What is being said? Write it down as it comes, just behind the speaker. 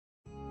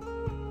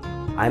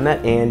I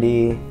met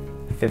Andi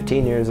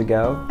 15 years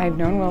ago. I've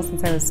known Will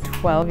since I was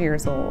 12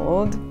 years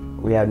old.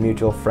 We had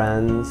mutual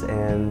friends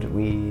and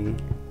we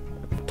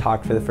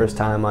talked for the first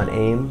time on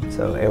AIM,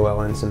 so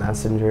AOL Instant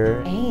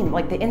Messenger. AIM,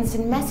 like the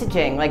instant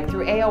messaging, like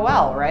through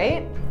AOL,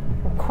 right?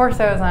 Of course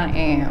I was on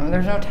AIM.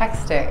 There's no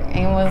texting.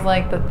 AIM was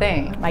like the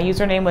thing. My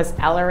username was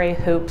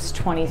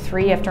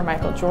LRAHoops23 after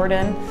Michael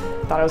Jordan.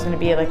 Thought I was going to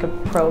be like a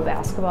pro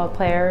basketball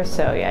player,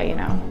 so yeah, you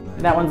know.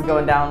 That one's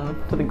going down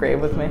to the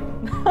grave with me.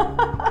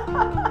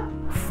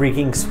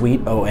 Freaking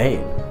Sweet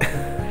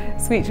 08.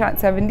 Sweet Shot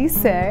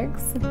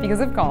 76 because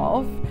of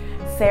golf.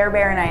 Sarah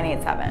Bear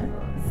 987.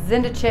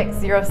 Zinda Chick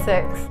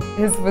 06.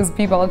 His was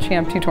B-Ball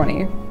Champ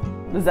 220.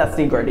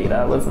 Zesty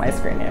Gordita was my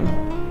screen name.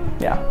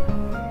 Yeah.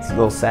 It's a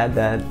little sad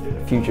that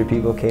future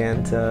people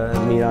can't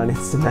meet on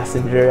Instant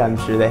Messenger. I'm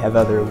sure they have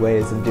other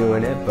ways of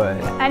doing it, but...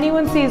 If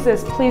anyone sees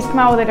this, please come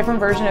out with a different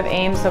version of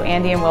AIM so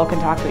Andi and Will can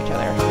talk to each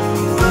other.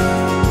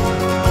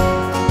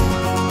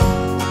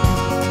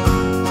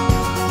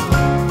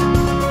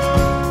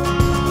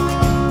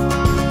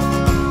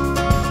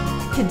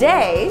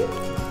 Today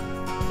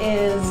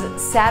is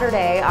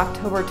Saturday,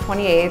 October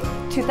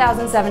 28th,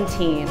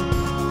 2017.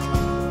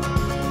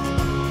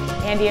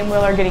 Andi and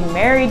Will are getting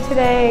married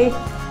today.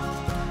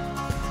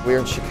 We're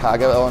in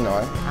Chicago,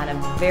 Illinois. On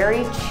a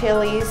very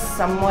chilly,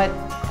 somewhat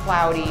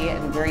cloudy,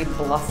 and very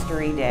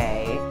blustery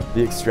day.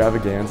 The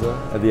extravaganza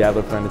at the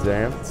Adler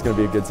Planetarium. It's going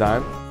to be a good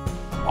time.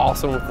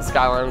 Awesome with the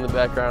skyline in the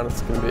background.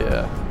 It's going to be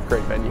a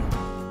great venue.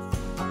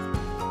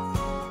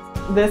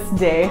 This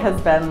day has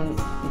been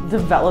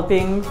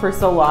developing for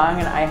so long,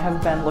 and I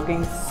have been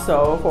looking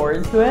so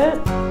forward to it.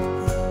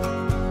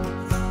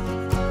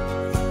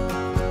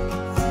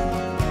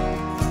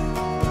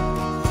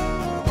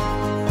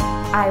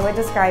 I would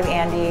describe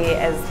Andi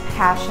as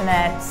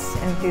passionate,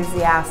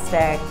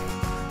 enthusiastic,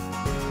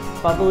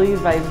 Bubbly,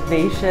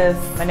 vivacious,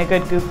 And a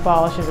good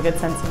goofball. She has a good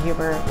sense of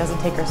humor, doesn't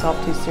take herself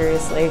too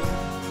seriously. She's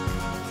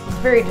a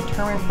very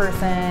determined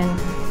person.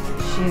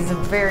 She's a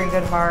very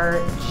good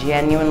heart.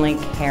 genuinely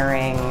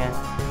caring,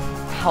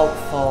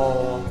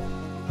 helpful.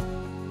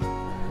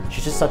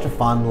 She's just such a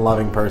fun,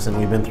 loving person.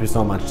 We've been through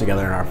so much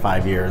together in our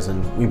 5 years,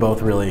 and we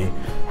both really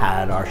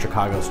had our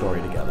Chicago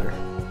story together.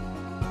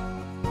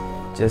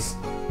 Just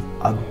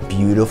a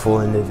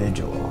beautiful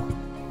individual.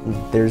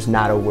 There's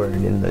not a word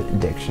in the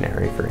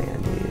dictionary for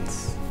Andi.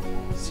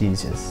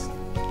 She's just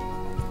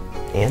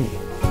Andi.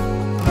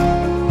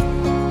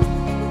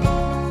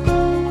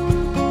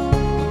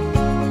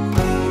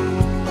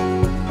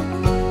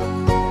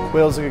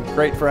 Will's a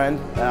great friend.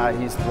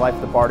 He's the life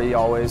of the party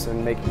always,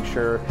 and making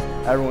sure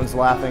everyone's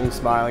laughing,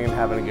 smiling, and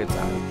having a good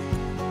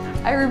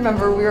time. I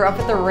remember we were up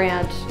at the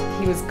ranch,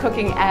 he was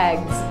cooking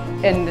eggs,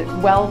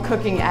 and while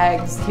cooking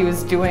eggs, he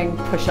was doing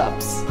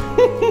push-ups.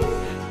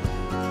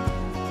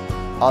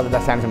 All the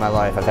best times of my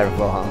life I've ever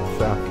flown home,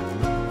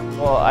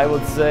 so. Well, I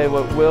would say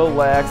what Will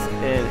lacks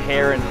in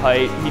hair and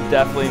height, he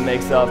definitely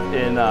makes up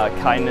in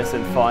kindness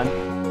and fun.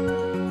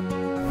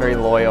 Very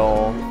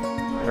loyal,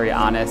 very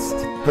honest.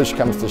 Push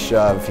comes to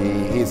shove,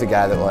 he's a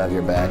guy that will have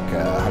your back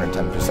 110%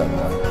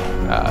 of the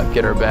way.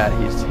 Good or bad,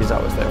 he's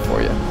always there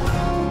for you.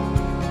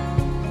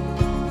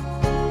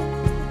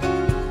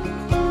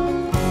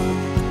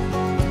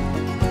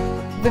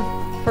 The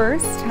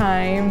first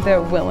time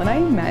that Will and I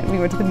met, we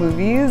went to the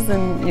movies,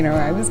 and you know,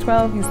 I was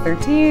 12, he's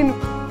 13.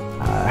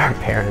 Our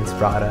parents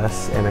brought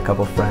us and a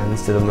couple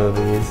friends to the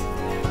movies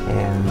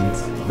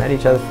and met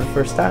each other for the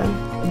first time.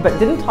 But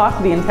didn't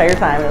talk the entire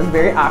time. It was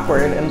very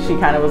awkward, and she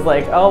kind of was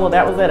like, oh, well,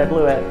 that was it, I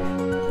blew it.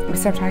 We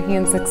stopped talking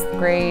in 6th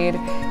grade.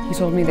 He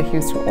told me that he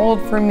was too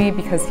old for me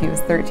because he was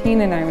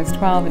 13 and I was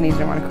 12 and he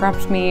didn't want to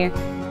corrupt me.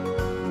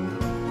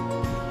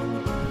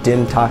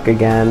 Didn't talk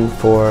again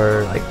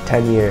for like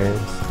 10 years.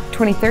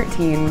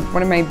 2013,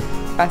 one of my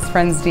best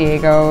friends,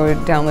 Diego,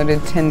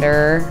 downloaded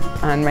Tinder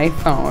on my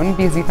phone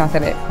because he thought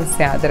that it was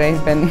sad that I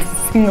had been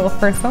single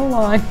for so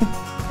long.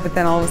 But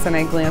then all of a sudden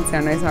I glanced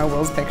down and I saw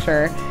Will's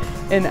picture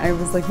and I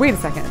was like, wait a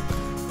second.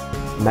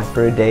 Met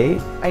for a date.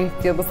 I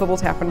feel this little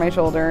tap on my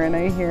shoulder and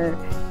I hear,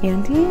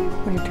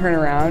 Andi? And I turn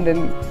around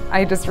and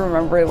I just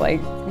remember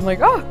I'm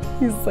like, oh,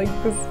 he's like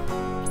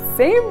this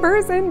same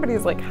person, but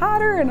he's like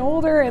hotter and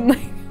older and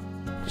like.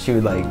 She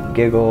would like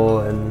giggle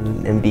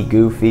and be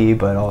goofy,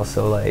 but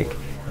also like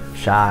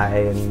shy,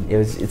 and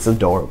it's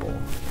adorable.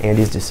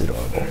 Andi's just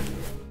adorable.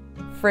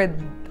 For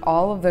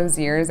all of those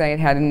years I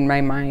had in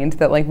my mind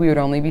that like we would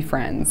only be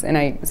friends, and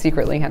I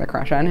secretly had a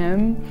crush on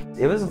him.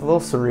 It was a little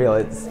surreal.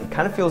 It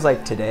kind of feels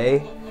like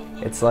today.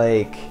 It's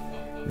like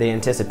the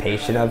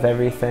anticipation of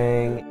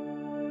everything.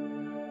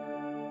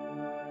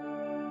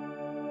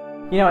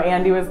 You know,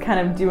 Andi was kind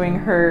of doing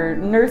her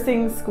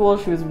nursing school.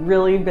 She was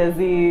really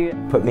busy.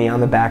 Put me on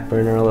the back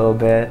burner a little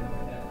bit,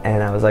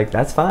 and I was like,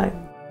 that's fine.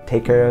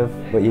 Take care of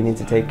what you need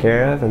to take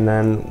care of, and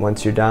then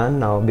once you're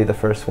done, I'll be the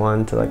first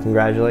one to like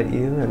congratulate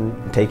you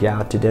and take you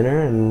out to dinner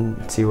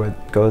and see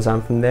what goes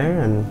on from there.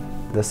 And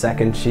the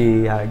second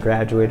she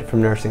graduated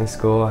from nursing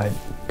school, I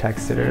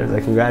texted her,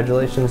 like,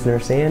 congratulations,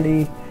 Nurse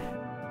Andi.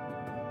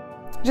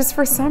 Just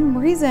for some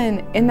reason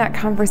in that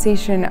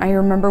conversation, I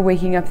remember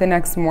waking up the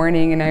next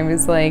morning and I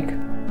was like,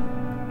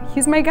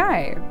 he's my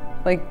guy.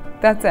 Like,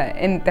 that's it.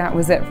 And that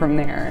was it from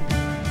there.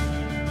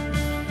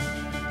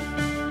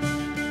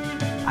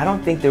 I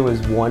don't think there was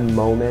one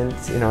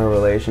moment in our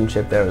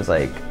relationship that was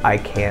like, I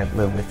can't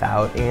live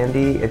without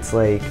Andi. It's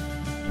like,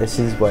 this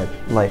is what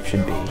life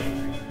should be.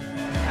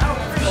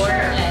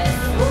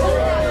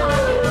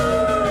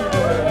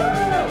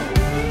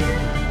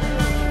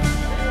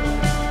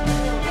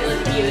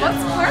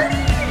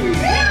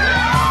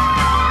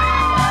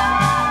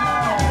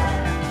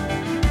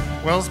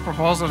 Will's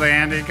proposal to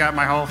Andi got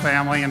my whole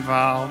family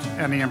involved,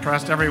 and he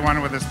impressed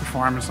everyone with his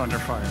performance under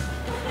fire.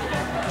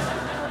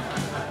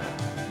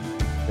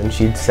 And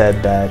she'd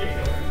said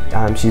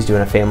that she's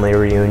doing a family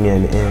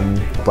reunion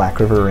in Black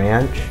River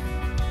Ranch.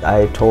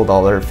 I told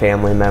all her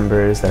family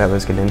members that I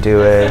was going to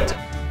do it.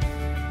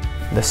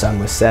 The sun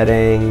was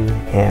setting,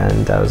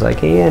 and I was like,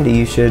 hey Andi,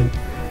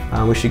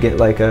 we should get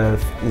like a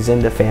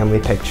Zinda family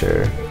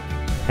picture.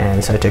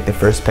 And so I took the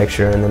first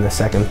picture, and then the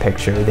second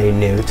picture they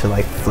knew to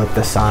like flip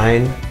the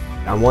sign.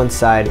 On one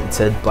side it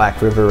said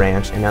Black River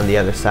Ranch, and on the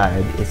other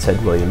side it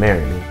said, will you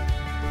marry me?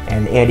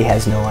 And Andi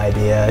has no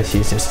idea.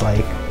 She's just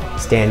like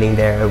standing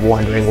there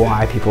wondering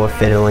why people are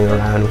fiddling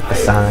around with the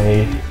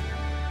sign.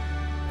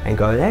 And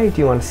goes, hey, do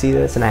you want to see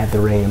this? And I have the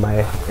ring in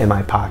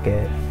my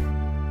pocket.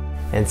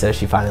 And so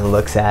she finally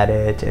looks at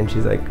it, and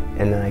she's like,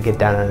 and then I get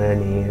down on her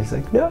knees,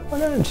 like, no,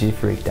 and she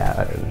freaked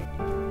out,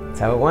 and that's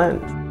how it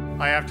went.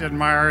 I have to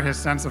admire his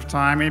sense of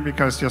timing,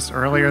 because just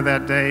earlier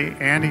that day,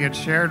 Andi had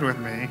shared with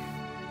me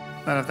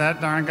that if that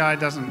darn guy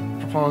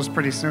doesn't propose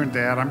pretty soon,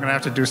 Dad, I'm going to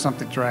have to do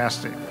something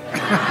drastic.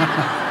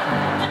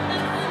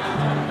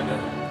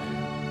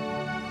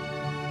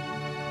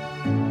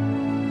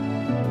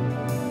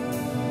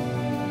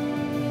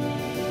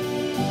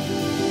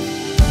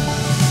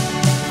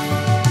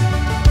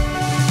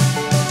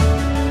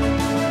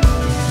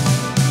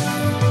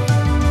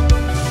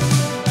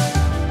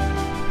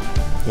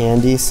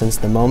 Andi, since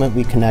the moment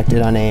we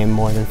connected on AIM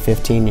more than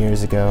 15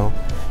 years ago,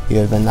 you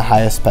have been the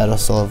highest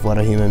pedestal of what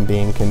a human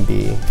being can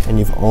be, and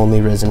you've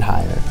only risen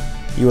higher.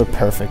 You are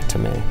perfect to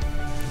me.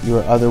 You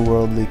are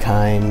otherworldly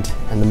kind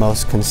and the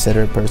most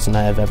considerate person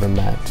I have ever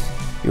met.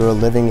 You are a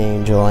living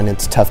angel, and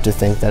it's tough to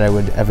think that I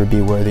would ever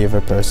be worthy of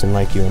a person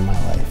like you in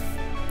my life,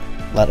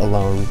 let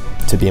alone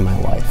to be my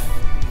wife.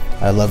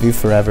 I love you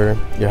forever,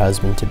 your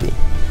husband-to-be.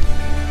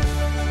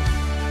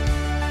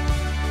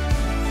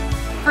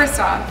 First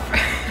off,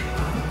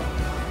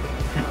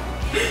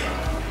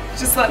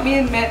 just let me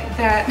admit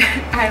that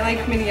I,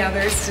 like many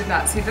others, did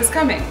not see this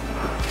coming.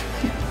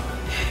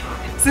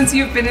 Since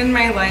you've been in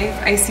my life,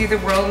 I see the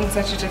world in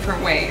such a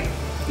different way.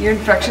 Your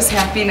infectious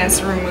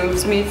happiness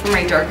removes me from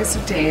my darkest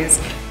of days,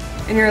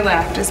 and your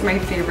laughter is my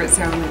favorite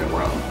sound in the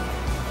world.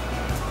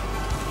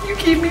 You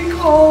keep me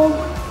calm,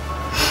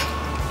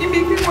 you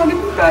make me want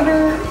to be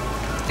better,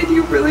 and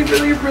you really,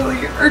 really,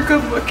 really are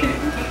good looking.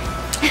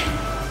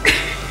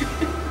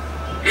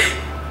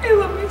 I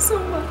love you so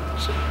much.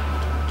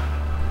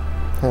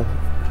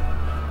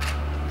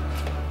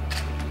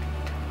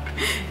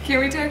 Can't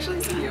wait to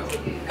actually see you.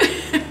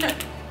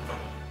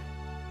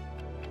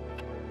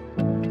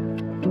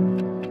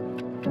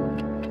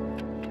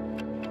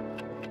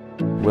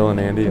 Will and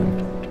Andi,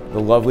 and the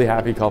lovely,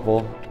 happy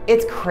couple.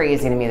 It's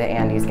crazy to me that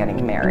Andi's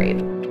getting married.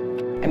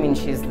 I mean,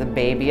 she's the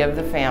baby of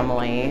the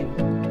family.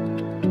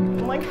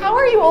 I'm like, how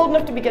are you old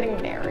enough to be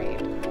getting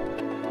married?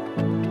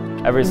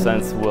 Ever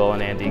since Will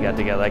and Andi got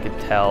together, I could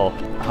tell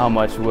how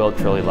much Will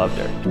truly loved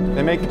her.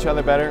 They make each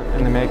other better,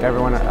 and they make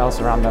everyone else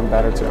around them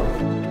better too.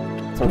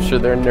 So I'm sure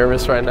they're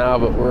nervous right now,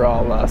 but we're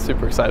all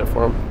super excited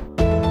for them.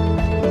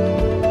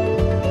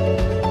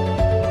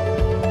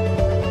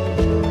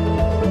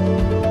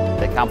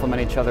 They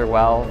complement each other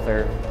well.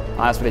 They're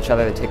honest with each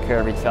other. They take care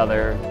of each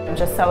other. I'm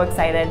just so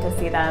excited to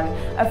see them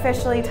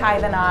officially tie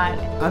the knot.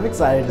 I'm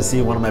excited to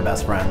see one of my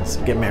best friends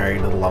get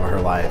married to the love of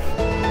her life.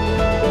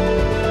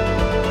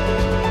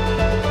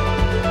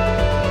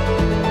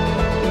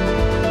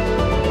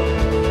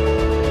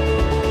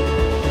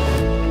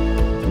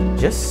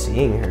 Just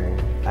seeing her,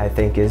 I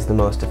think, is the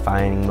most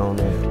defining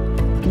moment.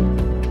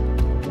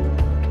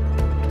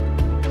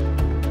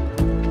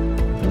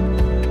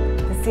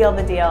 To seal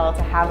the deal,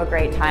 to have a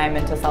great time,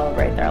 and to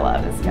celebrate their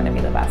love is going to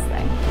be the best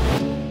thing.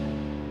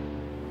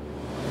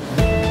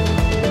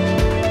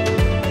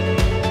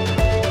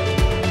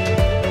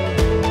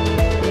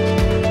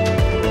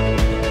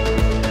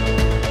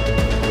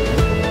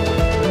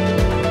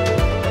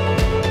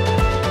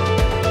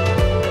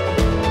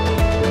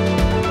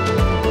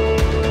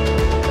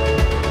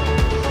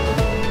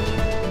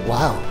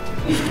 Wow.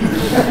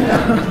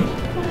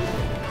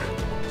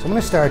 So I'm going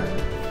to start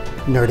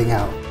nerding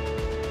out.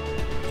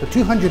 So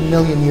 200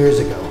 million years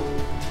ago,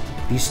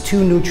 these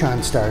two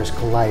neutron stars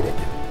collided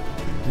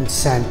and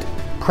sent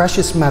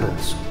precious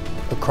metals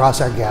across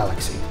our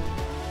galaxy.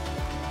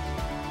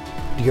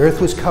 The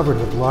Earth was covered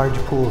with large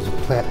pools of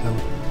platinum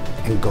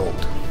and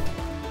gold.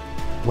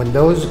 When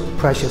those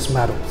precious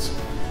metals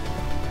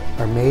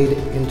are made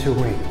into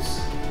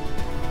rings,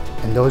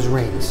 And those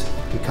rings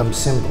become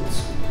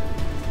symbols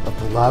of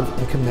the love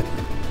and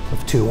commitment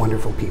of two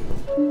wonderful people.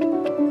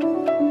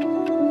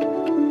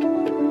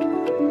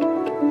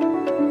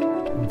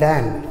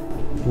 Then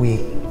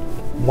we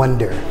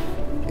wonder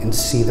and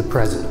see the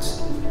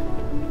presence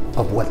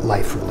of what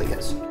life really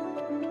is.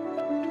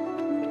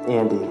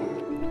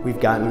 Andi, we've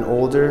gotten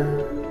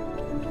older.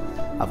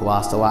 I've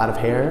lost a lot of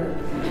hair,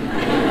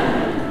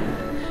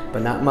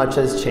 but not much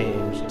has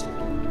changed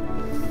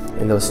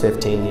in those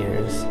 15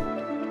 years.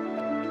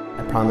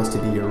 I promise to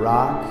be your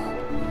rock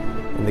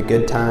in the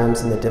good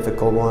times and the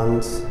difficult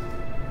ones.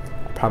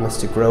 I promise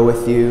to grow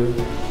with you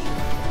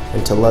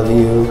and to love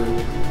you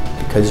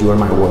because you are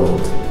my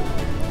world,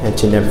 and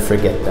to never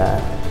forget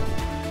that.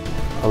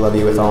 I love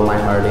you with all my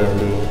heart,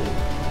 Andi,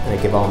 and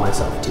I give all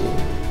myself to you.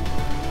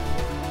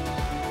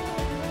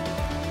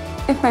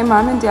 If my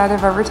mom and dad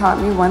have ever taught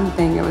me one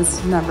thing, it was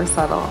to never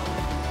settle.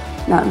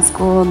 Not in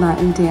school, not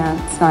in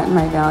dance, not in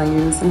my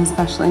values, and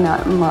especially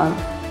not in love.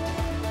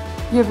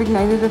 You have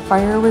ignited a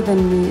fire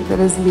within me that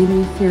has made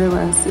me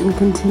fearless and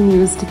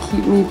continues to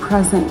keep me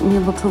present and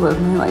able to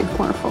live my life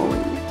more fully.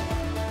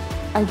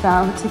 I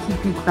vow to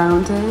keep you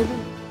grounded,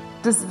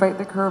 despite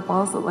the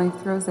curveballs that life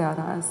throws at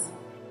us.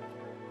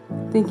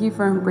 Thank you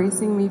for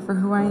embracing me for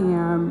who I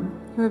am,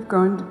 who I've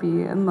grown to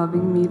be, and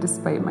loving me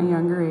despite my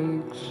younger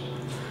age.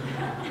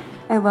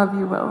 I love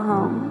you,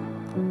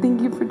 Wilhelm.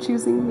 Thank you for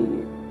choosing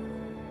me.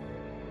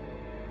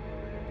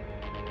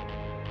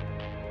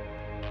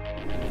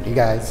 You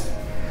guys,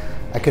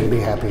 I couldn't be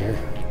happier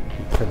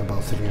for the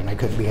both of you, and I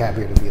couldn't be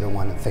happier to be the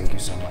one, and thank you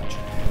so much.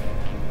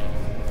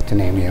 To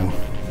name you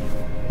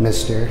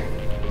Mr.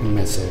 and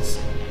Mrs.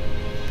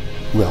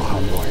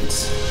 Wilhelm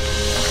Lawrence.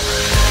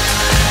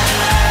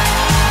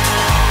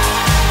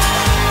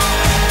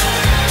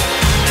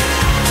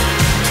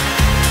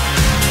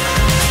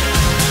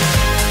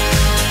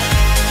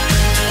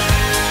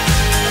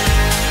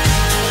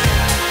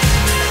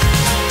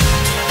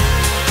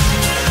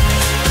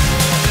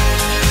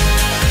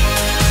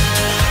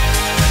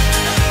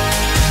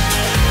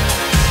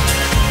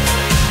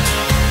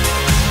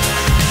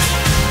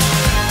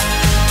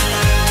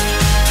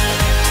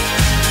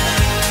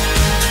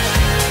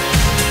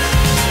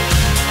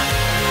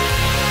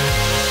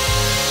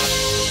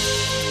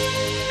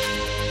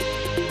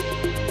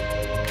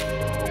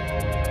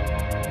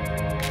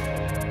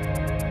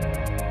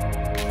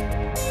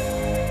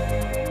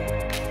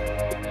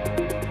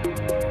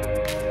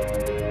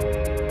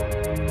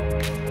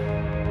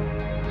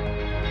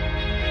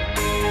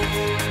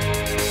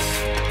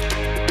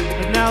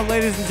 Now,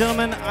 ladies and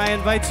gentlemen, I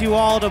invite you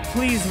all to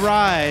please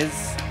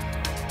rise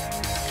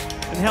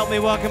and help me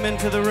welcome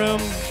into the room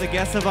the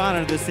guests of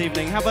honor this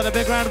evening. How about a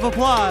big round of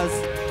applause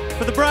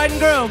for the bride and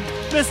groom,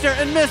 Mr.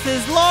 and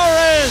Mrs.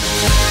 Lawrence?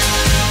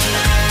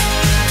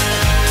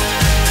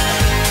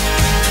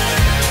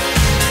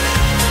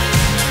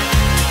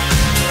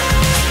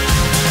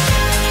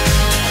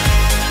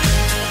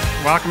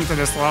 Welcome to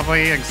this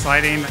lovely,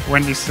 exciting,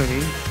 windy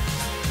city.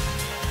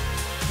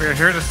 We are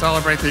here to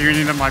celebrate the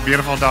union of my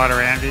beautiful daughter,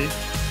 Andi,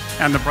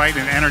 and the bright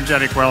and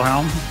energetic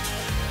Wilhelm.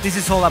 This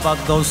is all about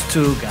those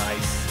two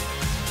guys.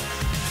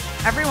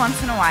 Every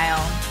once in a while,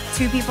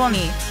 two people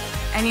meet,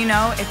 and you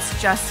know it's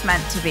just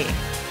meant to be.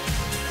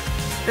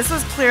 This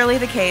was clearly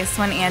the case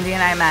when Andi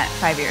and I met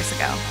 5 years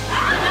ago.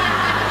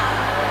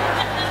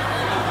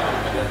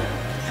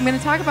 I'm going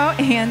to talk about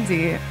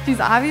Andi.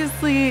 She's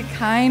obviously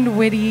kind,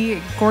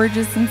 witty,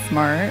 gorgeous, and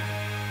smart.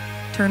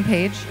 Turn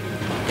page.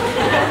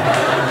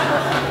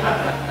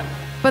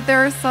 But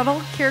there are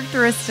subtle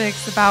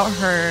characteristics about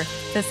her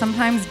that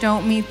sometimes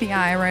don't meet the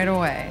eye right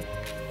away.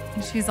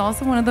 And she's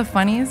also one of the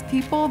funniest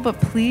people, but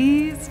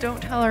please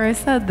don't tell her I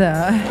said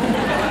that.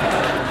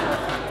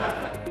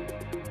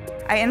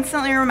 I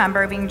instantly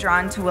remember being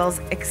drawn to Will's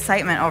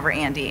excitement over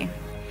Andi.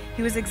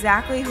 He was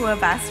exactly who a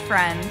best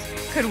friend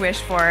could wish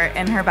for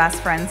in her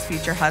best friend's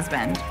future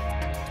husband.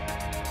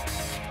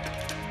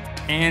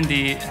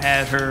 Andi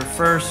had her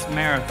first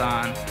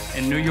marathon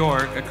in New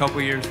York a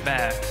couple years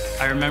back.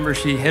 I remember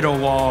she hit a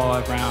wall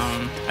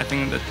around, I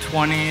think the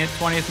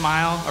 20th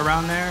mile,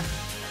 around there.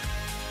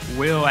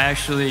 Will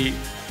actually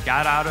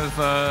got out of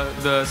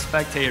the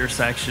spectator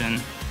section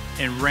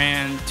and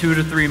ran 2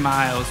 to 3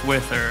 miles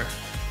with her.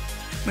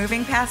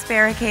 Moving past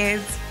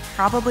barricades,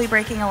 probably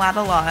breaking a lot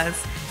of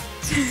laws,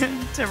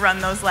 to run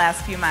those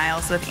last few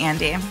miles with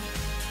Andi.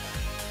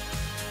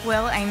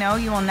 Will, I know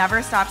you will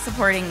never stop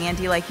supporting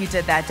Andi like you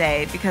did that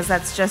day, because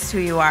that's just who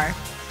you are.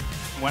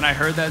 When I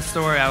heard that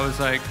story, I was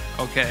like,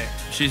 okay,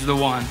 she's the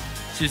one.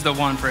 She's the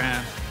one for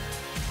him.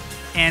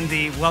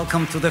 Andi,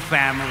 welcome to the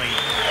family.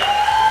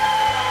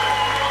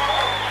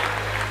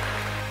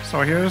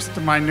 So here's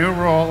to my new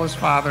role as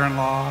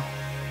father-in-law,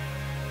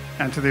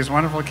 and to these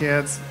wonderful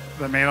kids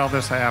that made all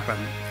this happen.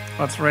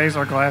 Let's raise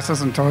our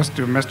glasses and toast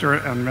to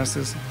Mr. and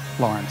Mrs.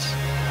 Lawrence.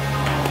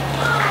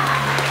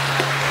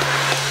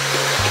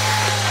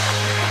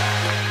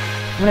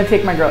 I'm gonna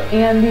take my girl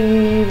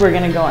Andi, we're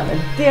gonna go on the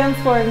dance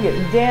floor and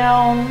get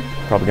down.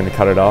 Probably going to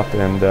cut it up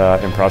and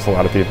impress a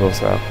lot of people,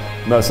 so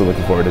I'm also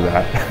looking forward to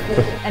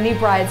that. Any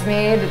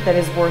bridesmaid that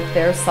is worth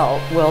their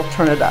salt will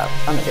turn it up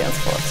on the dance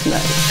floor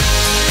tonight.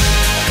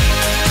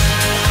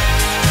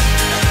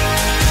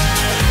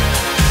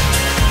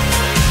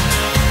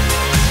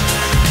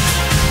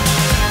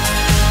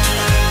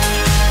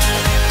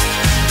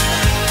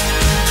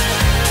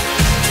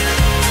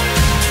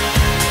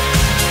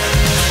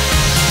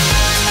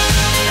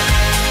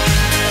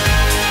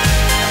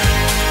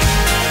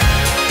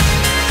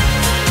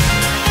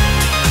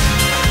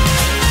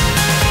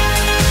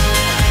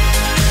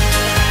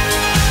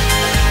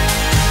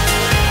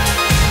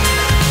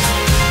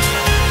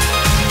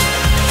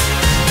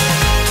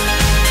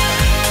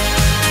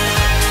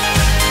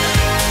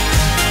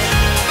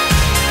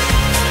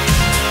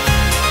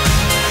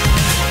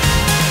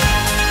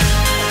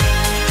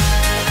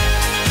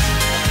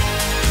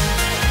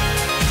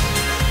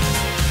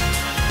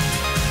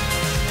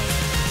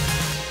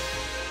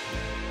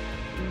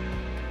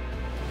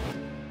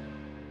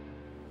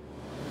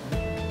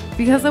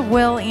 Because of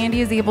Will, Andi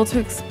is able to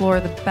explore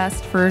the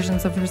best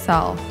versions of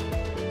herself.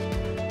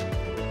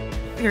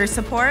 Your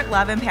support,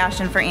 love, and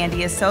passion for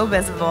Andi is so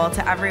visible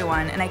to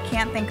everyone, and I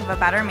can't think of a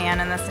better man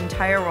in this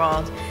entire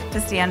world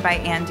to stand by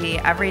Andi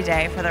every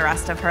day for the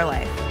rest of her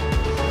life.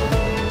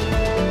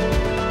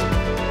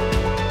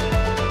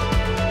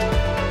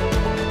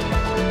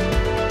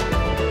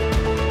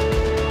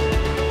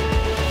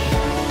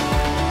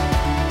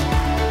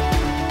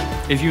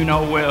 If you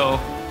know Will,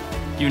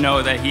 you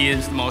know that he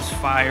is the most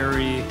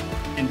fiery,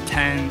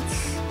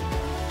 intense,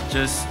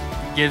 just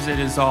gives it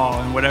his all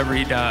in whatever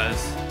he does.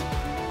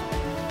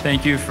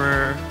 Thank you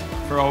for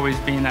always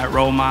being that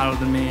role model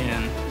to me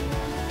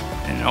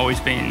and always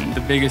being the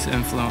biggest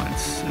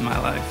influence in my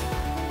life.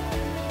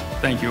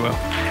 Thank you, Will.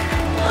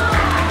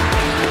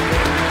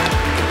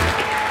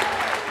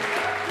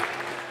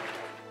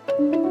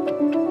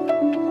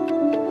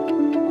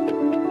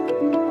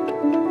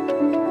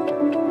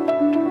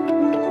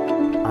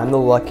 I'm the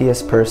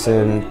luckiest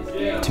person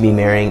to be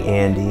marrying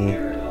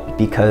Andi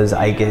because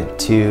I get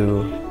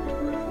to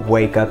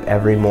wake up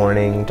every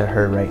morning to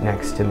her right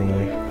next to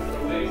me,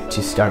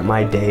 to start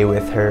my day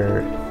with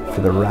her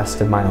for the rest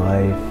of my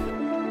life.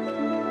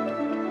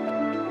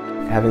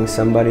 Having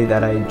somebody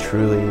that I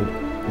truly,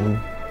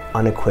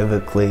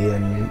 unequivocally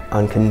and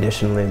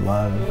unconditionally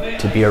love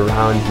to be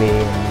around me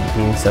and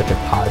being such a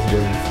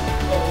positive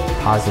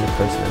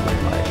person in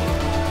my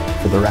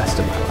life for the rest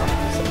of my life.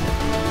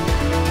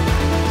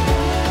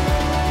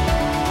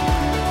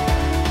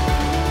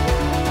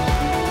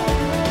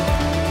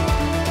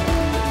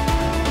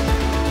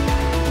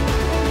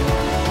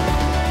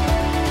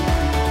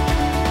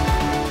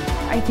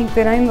 I think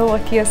that I'm the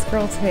luckiest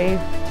girl today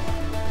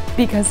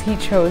because he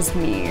chose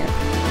me.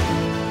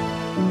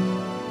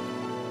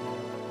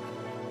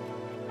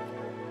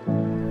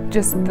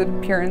 Just the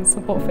pure and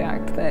simple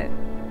fact that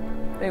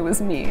it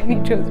was me and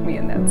he chose me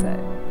and that's it.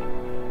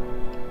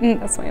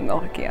 And that's why I'm the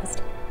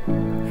luckiest.